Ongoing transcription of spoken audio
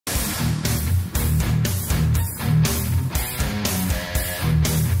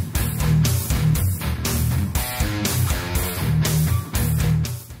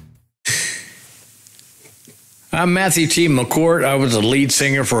I'm Matthew T. McCourt. I was the lead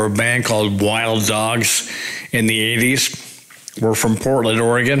singer for a band called Wild Dogs in the 80s. We're from Portland,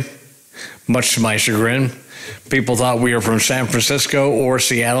 Oregon, much to my chagrin. People thought we were from San Francisco or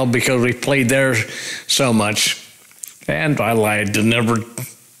Seattle because we played there so much. And I lied to never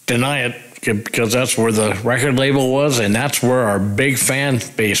deny it because that's where the record label was and that's where our big fan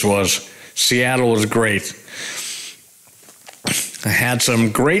base was. Seattle was great. I had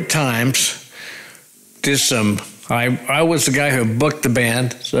some great times. I was the guy who booked the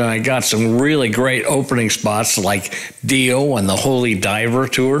band, so I got some really great opening spots like Dio and the Holy Diver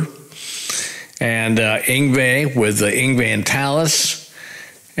tour, and Yngwie with the Yngwie and Tallis,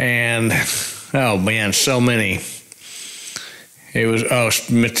 and oh man, so many. It was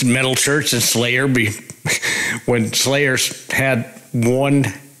Metal Church and Slayer. When Slayer had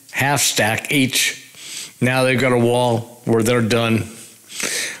one half stack each, now they've got a wall where they're done.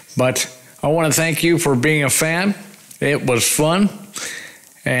 But I want to thank you for being a fan. It was fun.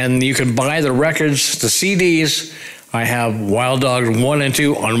 And you can buy the records, the CDs. I have Wild Dogs 1 and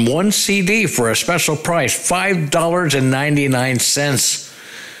 2 on one CD for a special price, $5.99.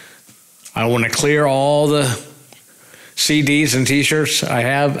 I want to clear all the CDs and T-shirts I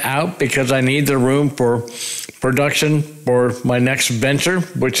have out because I need the room for production for my next venture,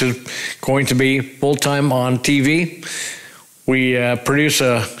 which is going to be full-time on TV. We produce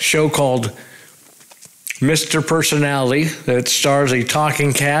a show called Mr. Personality that stars a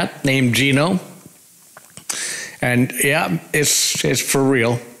talking cat named Gino. And yeah, it's for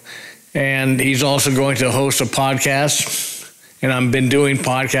real. And he's also going to host a podcast. And I've been doing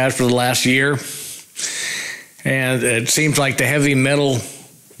podcasts for the last year. And it seems like the heavy metal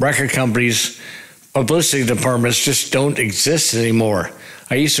record companies' publicity departments just don't exist anymore.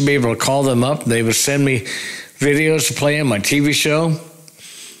 I used to be able to call them up. They would send me videos to play on my TV show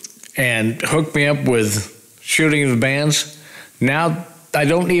and hook me up with shooting the bands. Now I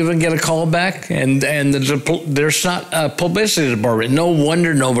don't even get a call back, and there's not a publicity department. No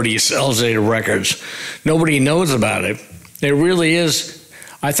wonder nobody sells any records. Nobody knows about it. It really is.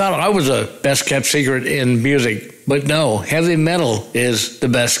 I thought I was a best kept secret in music, but no, heavy metal is the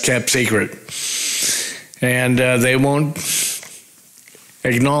best kept secret. And they won't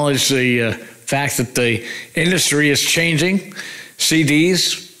acknowledge the fact that the industry is changing.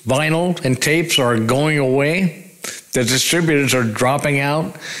 CDs, vinyl, and tapes are going away. The distributors are dropping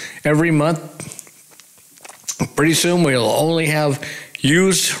out every month. Pretty soon we'll only have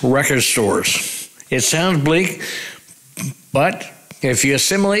used record stores. It sounds bleak, but if you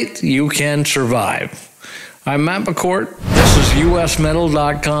assimilate, you can survive. I'm Matt McCourt. This is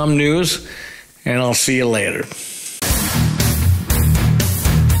usmetal.com news, and I'll see you later.